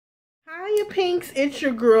you pinks, it's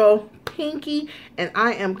your girl Pinky, and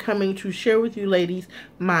I am coming to share with you ladies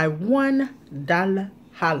my $1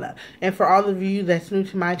 holla. And for all of you that's new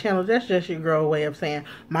to my channel, that's just your girl way of saying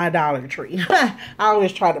my Dollar Tree. I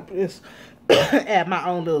always try to add my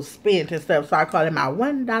own little spin to stuff, so I call it my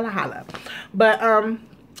 $1 holla. But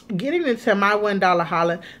getting into my $1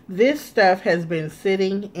 holla, this stuff has been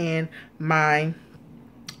sitting in my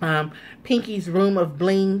Pinky's room of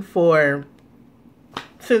bling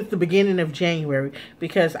since the beginning of January,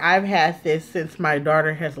 because I've had this since my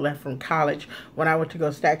daughter has left from college, when I went to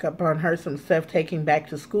go stack up on her some stuff taking back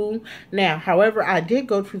to school. Now, however, I did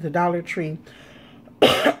go to the Dollar Tree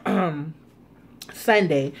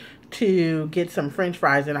Sunday to get some French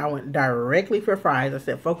fries, and I went directly for fries. I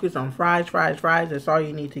said, focus on fries, fries, fries. That's all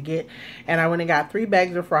you need to get. And I went and got 3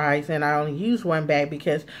 bags of fries, and I only used 1 bag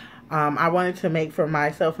because I wanted to make for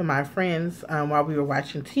myself and my friends, while we were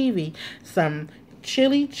watching TV, some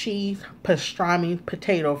chili cheese pastrami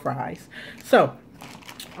potato fries. So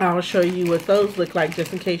I'll show you what those look like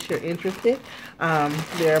just in case you're interested.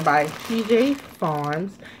 They're by TJ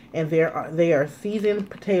Farms, and they are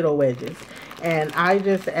seasoned potato wedges. And I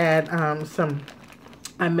just add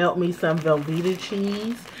I melt me some Velveeta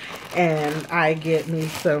cheese, and I get me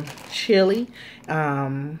some chili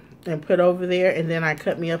and put over there, and then I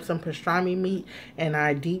cut me up some pastrami meat and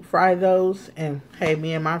I deep fry those, and hey,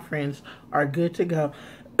 me and my friends are good to go.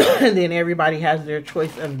 And then everybody has their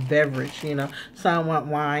choice of beverage, you know. Some want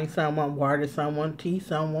wine, some want water, some want tea,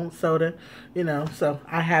 some want soda, you know. So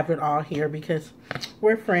I have it all here because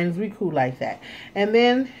we're friends, we cool like that. And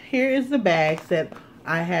then here is the bags that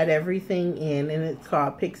I had everything in, and it's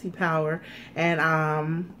called Pixie Power. And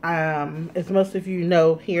as most of you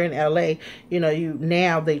know, here in LA, you know,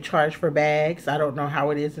 now they charge for bags. I don't know how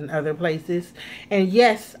it is in other places. And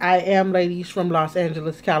yes, I am ladies from Los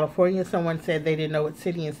Angeles, California. Someone said they didn't know what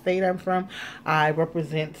city and state I'm from. I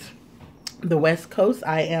represent the West Coast.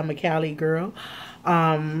 I am a Cali girl,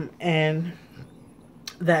 and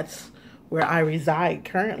that's where I reside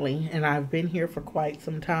currently, and I've been here for quite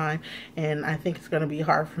some time, and I think it's going to be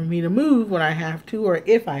hard for me to move when I have to, or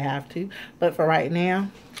if I have to, but for right now,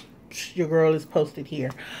 your girl is posted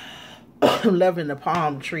here. Loving the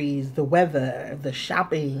palm trees, the weather, the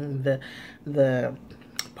shopping, the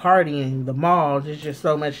partying, the malls. There's just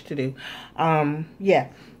so much to do. Yeah,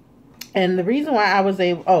 and the reason why I was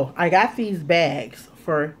able, I got these bags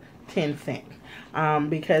for 10 cents.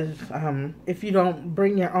 Because if you don't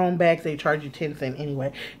bring your own bags, they charge you 10 cents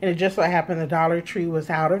anyway. And it just so happened the Dollar Tree was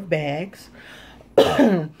out of bags.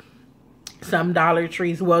 Some Dollar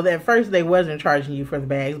Trees, well, at first they wasn't charging you for the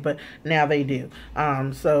bags, but now they do.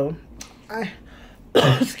 So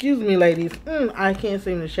excuse me, ladies. I can't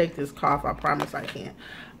seem to shake this cough. I promise I can't.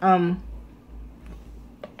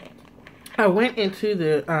 I went into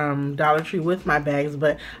the Dollar Tree with my bags,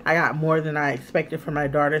 but I got more than I expected for my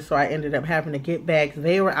daughter, so I ended up having to get bags.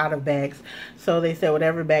 They were out of bags, so they said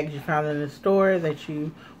whatever bags you found in the store that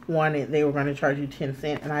you wanted, they were going to charge you 10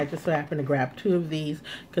 cents, and I just so happened to grab 2 of these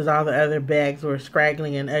because all the other bags were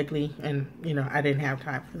scraggly and ugly, and, you know, I didn't have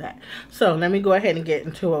time for that. So let me go ahead and get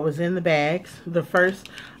into what was in the bags. The first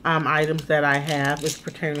items that I have is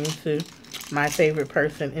pertaining to my favorite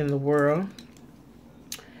person in the world.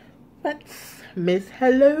 That's Miss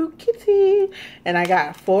Hello Kitty. And I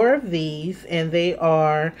got 4 of these, and they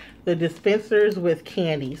are the dispensers with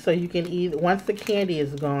candy. So you can either, once the candy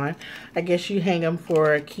is gone, I guess you hang them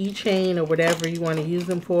for a keychain or whatever you want to use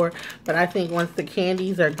them for. But I think once the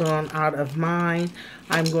candies are gone out of mine,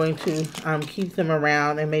 I'm going to keep them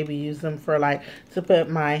around and maybe use them for, like, to put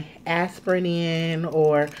my aspirin in,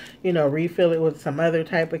 or, you know, refill it with some other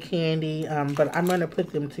type of candy. But I'm going to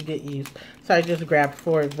put them to good use. So I just grabbed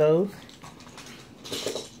 4 of those.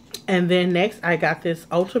 And then next, I got this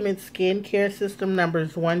Ultimate Skincare System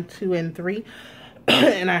numbers 1, 2, and 3.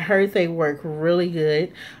 And I heard they work really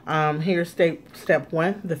good. Here's step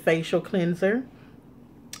 1, the facial cleanser.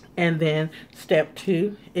 And then step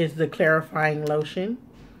 2 is the clarifying lotion.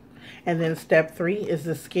 And then step 3 is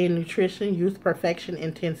the Skin Nutrition Youth Perfection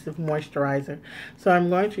Intensive Moisturizer. So I'm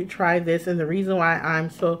going to try this, and the reason why I'm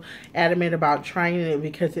so adamant about trying it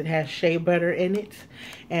because it has shea butter in it.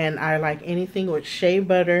 And I like anything with shea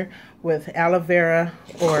butter, with aloe vera,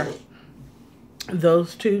 or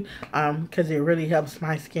those two, because it really helps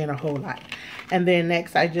my skin a whole lot. And then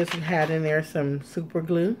next, I just had in there some super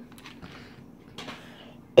glue.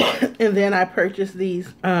 And then I purchased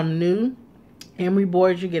these new emery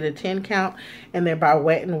boards. You get a 10 count, and they're by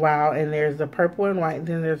Wet n Wild, and there's a purple and white,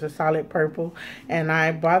 then there's a solid purple. And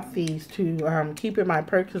I bought these to keep in my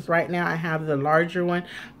purchase. Right now I have the larger one,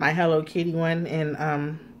 my Hello Kitty one,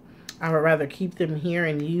 and I would rather keep them here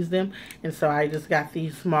and use them. And so I just got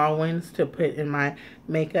these small ones to put in my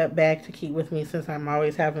makeup bag to keep with me since I'm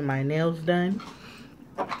always having my nails done.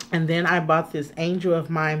 And then I bought this Angel of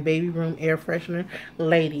Mine baby room air freshener.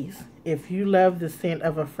 Ladies, if you love the scent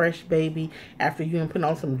of a fresh baby after you put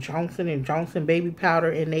on some Johnson & Johnson baby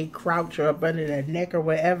powder and they crouch or up under their neck or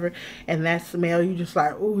whatever, and that smell, you just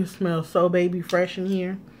like, ooh, it smells so baby fresh in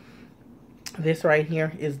here. This right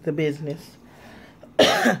here is the business.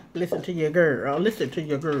 Listen to your girl. Listen to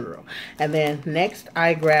your girl. And then next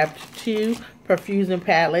I grabbed two Perfusion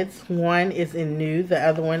palettes. One is in nude. The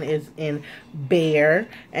other one is in bare.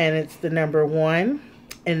 And it's the number 1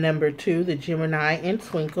 and number 2, the Gemini and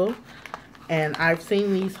Twinkle. And I've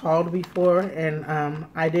seen these hauled before, and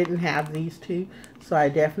I didn't have these two. So I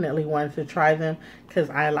definitely wanted to try them because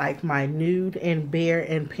I like my nude and bare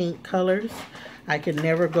and pink colors. I could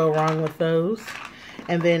never go wrong with those.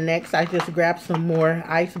 And then next, I just grabbed some more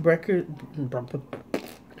icebreakers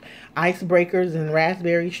in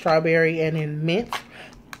raspberry, strawberry, and in mint.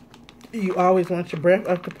 You always want your breath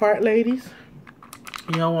up the part, ladies.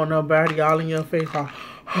 You don't want nobody all in your face,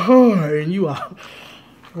 and you are.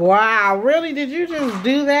 Wow, really? Did you just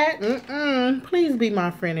do that? Please be my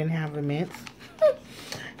friend and have a mint.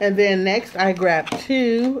 And then next, I grabbed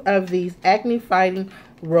 2 of these acne fighting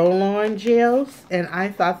roll-on gels, and I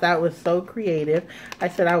thought that was so creative. I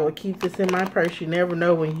said I would keep this in my purse. You never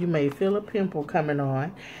know when you may feel a pimple coming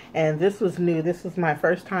on. And this was new. This was my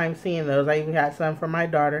first time seeing those. I even got some for my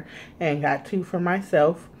daughter and got 2 for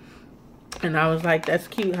myself. And I was like, that's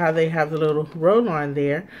cute how they have the little roll-on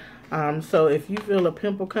there. So if you feel a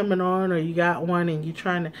pimple coming on, or you got one and you're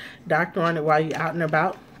trying to doctor on it while you're out and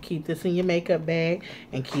about, keep this in your makeup bag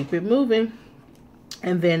and keep it moving.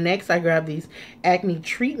 And then next I grabbed these acne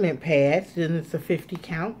treatment pads, and it's a 50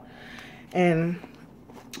 count. And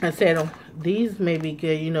I said, oh, these may be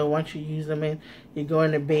good, you know, once you use them and you go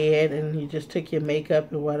into bed and you just took your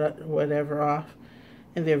makeup and whatever off.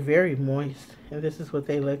 And they're very moist, and this is what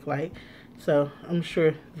they look like. So I'm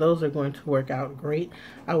sure those are going to work out great.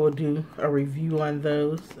 I will do a review on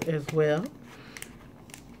those as well.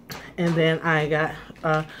 And then I got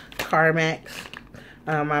Carmex.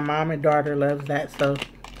 My mom and daughter loves that, so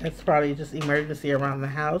that's probably just emergency around the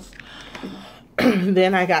house.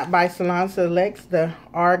 Then I got by Salon Selects the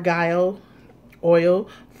Argyle oil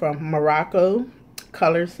from Morocco,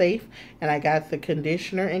 color safe, and I got the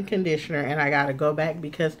conditioner, and I got to go back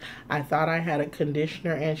because I thought I had a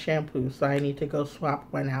conditioner and shampoo, so I need to go swap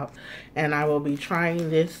one out. And I will be trying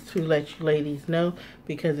this to let you ladies know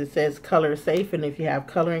because it says color safe, and if you have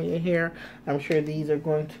color in your hair, I'm sure these are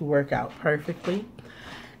going to work out perfectly.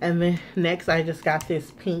 And then next I just got this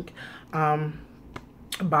pink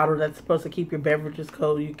bottle that's supposed to keep your beverages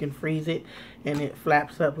cold. You can freeze it and it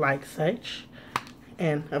flaps up like such.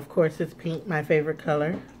 And of course it's pink, my favorite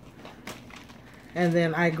color. And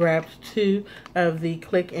then I grabbed 2 of the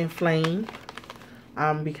Click and Flame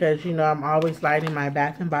because, you know, I'm always lighting my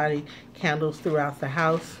Bath and Body candles throughout the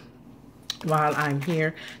house while I'm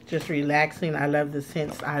here just relaxing. I love the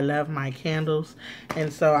scents. I love my candles.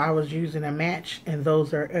 And so I was using a match, and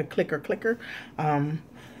those are a clicker.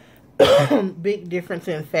 Big difference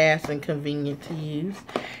in fast and convenient to use.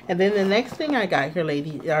 And then the next thing I got here,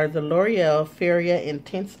 ladies, are the L'Oreal Feria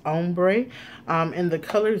Intense Ombre in the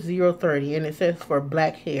color 030, and it says for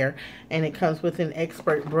black hair, and it comes with an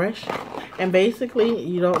expert brush. And basically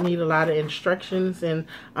you don't need a lot of instructions. And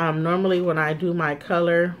normally when I do my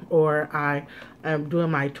color, or I'm doing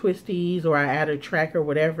my twisties, or I add a track or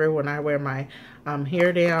whatever, when I wear my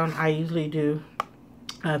hair down, I usually do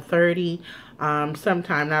 30.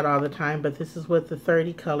 Sometime, not all the time, but this is what the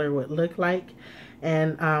 30 color would look like.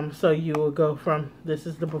 And so you will go from, this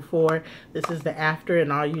is the before, this is the after,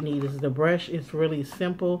 and all you need is the brush. It's really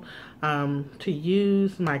simple to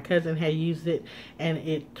use. My cousin had used it, and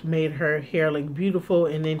it made her hair look beautiful,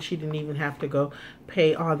 and then she didn't even have to go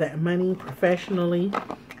pay all that money professionally.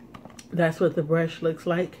 That's what the brush looks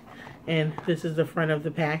like, and this is the front of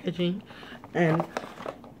the packaging. And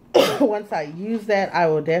once I use that, I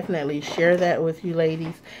will definitely share that with you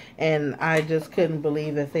ladies. And I just couldn't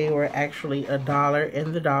believe that they were actually $1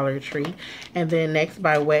 in the Dollar Tree. And then next,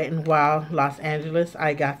 by Wet n Wild Los Angeles,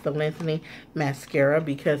 I got the lengthening mascara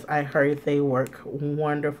because I heard they work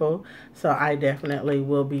wonderful. So I definitely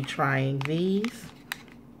will be trying these.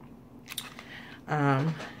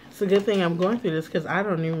 It's a good thing I'm going through this because I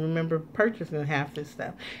don't even remember purchasing half this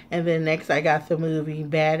stuff. And then next I got the movie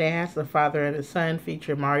Badass, The Father and the Son,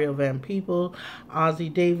 featuring Mario Van Peebles, Ozzie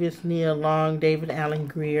Davis, Nia Long, David Alan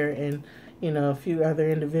Grier, and, you know, a few other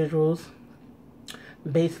individuals,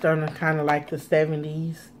 based on kind of like the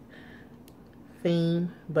 70s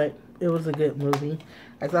theme, but it was a good movie.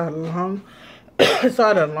 I saw it I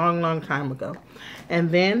saw it a long time ago. And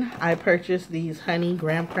then I purchased these honey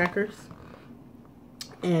graham crackers.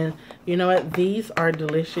 And you know what? These are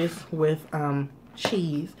delicious with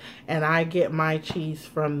cheese. And I get my cheese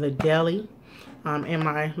from the deli in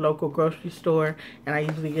my local grocery store. And I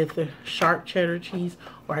usually get the sharp cheddar cheese,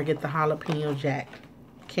 or I get the jalapeno jack.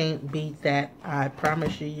 Can't beat that. I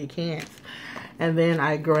promise you, you can't. And then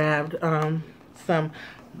I grabbed some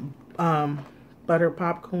butter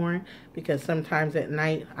popcorn, because sometimes at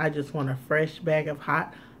night I just want a fresh bag of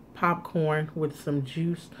hot popcorn with some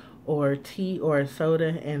juice or tea or a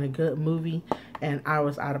soda and a good movie, and I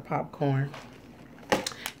was out of popcorn.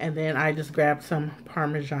 And then I just grabbed some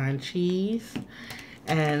Parmesan cheese,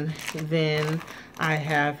 and then I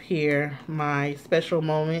have here my special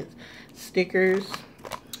moments stickers,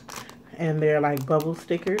 and they're like bubble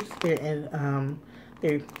stickers. They're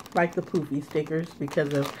like the poofy stickers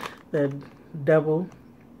because of the double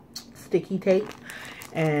sticky tape,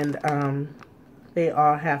 and they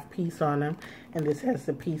all have peace on them. And this has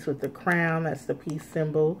the piece with the crown, that's the peace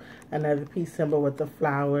symbol, another peace symbol with the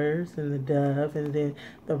flowers and the dove, and then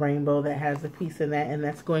the rainbow that has the piece in that. And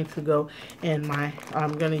that's going to go in my,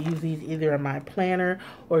 I'm going to use these either in my planner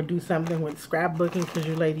or do something with scrapbooking, because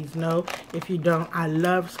you ladies know, if you don't, I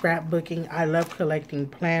love scrapbooking, I love collecting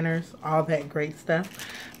planners, all that great stuff.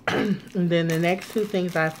 And then the next two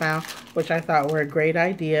things I found, which I thought were a great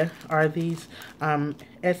idea, are these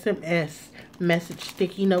SMS message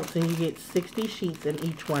sticky notes, and you get 60 sheets in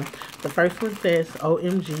each one. The first one says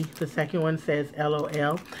OMG, the second one says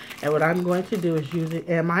LOL. And what I'm going to do is use it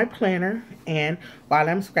in my planner, and while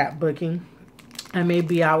I'm scrapbooking, I may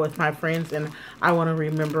be out with my friends and I want to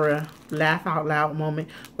remember a laugh out loud moment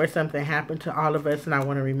where something happened to all of us, and I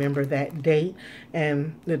want to remember that date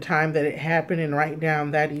and the time that it happened and write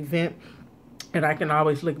down that event. And I can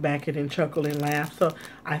always look back at it and chuckle and laugh. So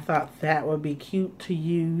I thought that would be cute to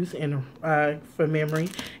use in for memory.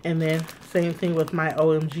 And then same thing with my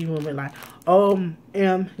OMG moment, like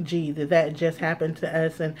OMG, that just happened to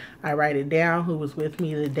us. And I write it down, who was with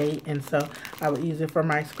me, the date. And so I would use it for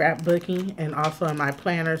my scrapbooking and also in my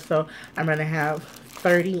planner. So I'm going to have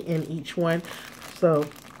 30 in each one. So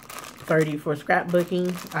 30 for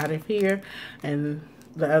scrapbooking out of here, and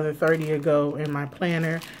the other 30 will go in my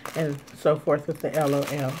planner, and so forth with the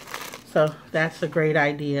LOL. So that's a great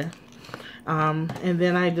idea. And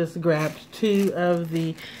then I just grabbed 2 of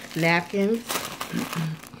the napkins,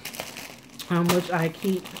 which I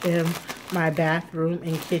keep in my bathroom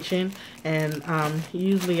and kitchen. And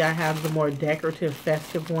usually I have the more decorative,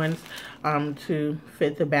 festive ones to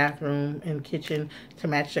fit the bathroom and kitchen to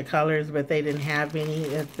match the colors, but they didn't have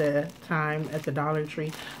any at the time at the Dollar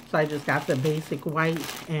Tree, so I just got the basic white.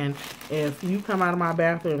 And if you come out of my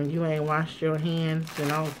bathroom and you ain't washed your hands,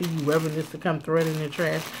 and I don't see you rubbing this to come throw it in the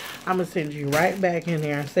trash, I'm gonna send you right back in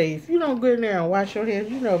there and say, if you don't go in there and wash your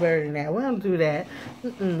hands, you know better than that. We don't do that.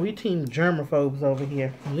 We team germaphobes over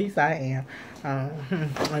here. At least I am.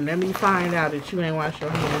 And let me find out that you ain't washed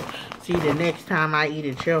your hands. See, the next time I eat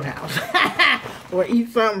at your house or eat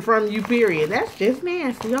something from you, period. That's just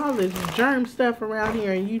nasty. All this germ stuff around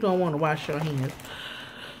here, and you don't want to wash your hands.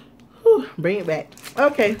 Whew, bring it back.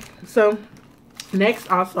 Okay, so next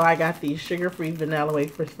also I got these sugar-free vanilla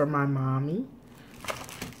wafers for my mommy.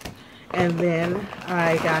 And then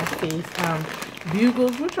I got these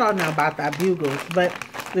bugles, which y'all know about the bugles, but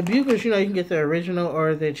the bugles, you know, you can get the original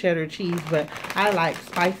or the cheddar cheese, but I like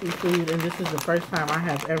spicy food, and this is the first time I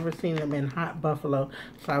have ever seen them in hot buffalo,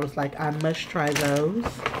 so I was like, I must try those.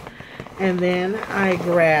 And then I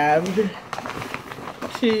grabbed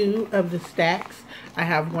 2 of the stacks. I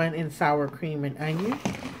have one in sour cream and onion,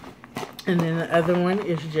 and then the other one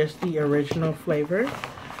is just the original flavor.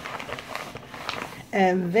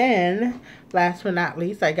 And then, last but not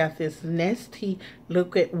least, I got this Nestea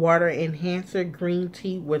Liquid Water Enhancer Green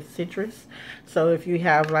Tea with Citrus. So if you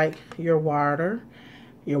have like your water,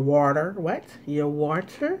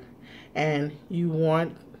 and you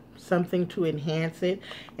want something to enhance it,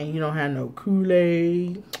 and you don't have no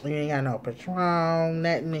Kool-Aid, you ain't got no Patron,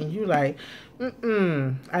 nothing, and you like,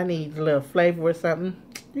 I need a little flavor or something,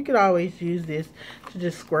 you could always use this to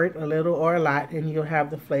just squirt a little or a lot, and you'll have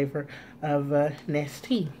the flavor of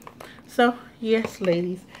Nestea. So yes,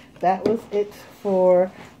 ladies, that was it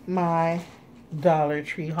for my Dollar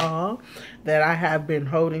Tree haul that I have been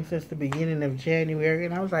holding since the beginning of January,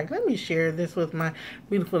 and I was like, let me share this with my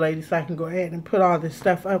beautiful ladies so I can go ahead and put all this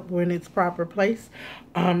stuff up in its proper place.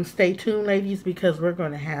 Stay tuned, ladies, because we're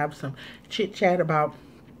going to have some chit chat about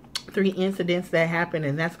 3 incidents that happened,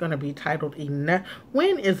 and that's going to be titled Enough.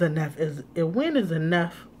 When is enough? When is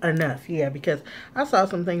enough enough. Yeah, because I saw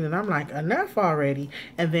some things and I'm like, enough already.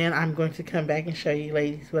 And then I'm going to come back and show you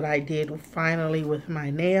ladies what I did finally with my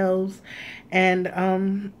nails.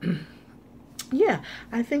 And yeah,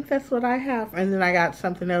 I think that's what I have. And then I got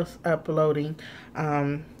something else uploading.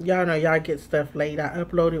 Y'all know y'all get stuff late. I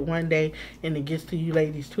uploaded one day and it gets to you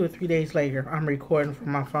ladies 2 or 3 days later. I'm recording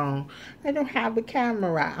from my phone. I don't have the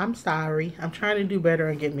camera. I'm sorry. I'm trying to do better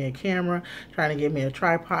and get me a camera. Trying to get me a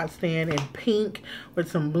tripod stand in pink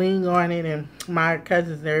with some bling on it. And my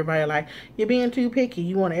cousins and everybody are like, you're being too picky.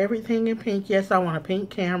 You want everything in pink. Yes, I want a pink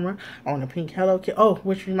camera. I want a pink Hello Kitty. Oh,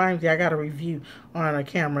 which reminds me, I got a review on a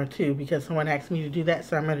camera too because someone asked me to do that.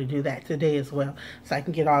 So I'm going to do that today as well so I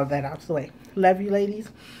can get all of that out of the way. Love you ladies.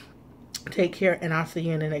 Take care and I'll see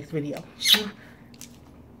you in the next video.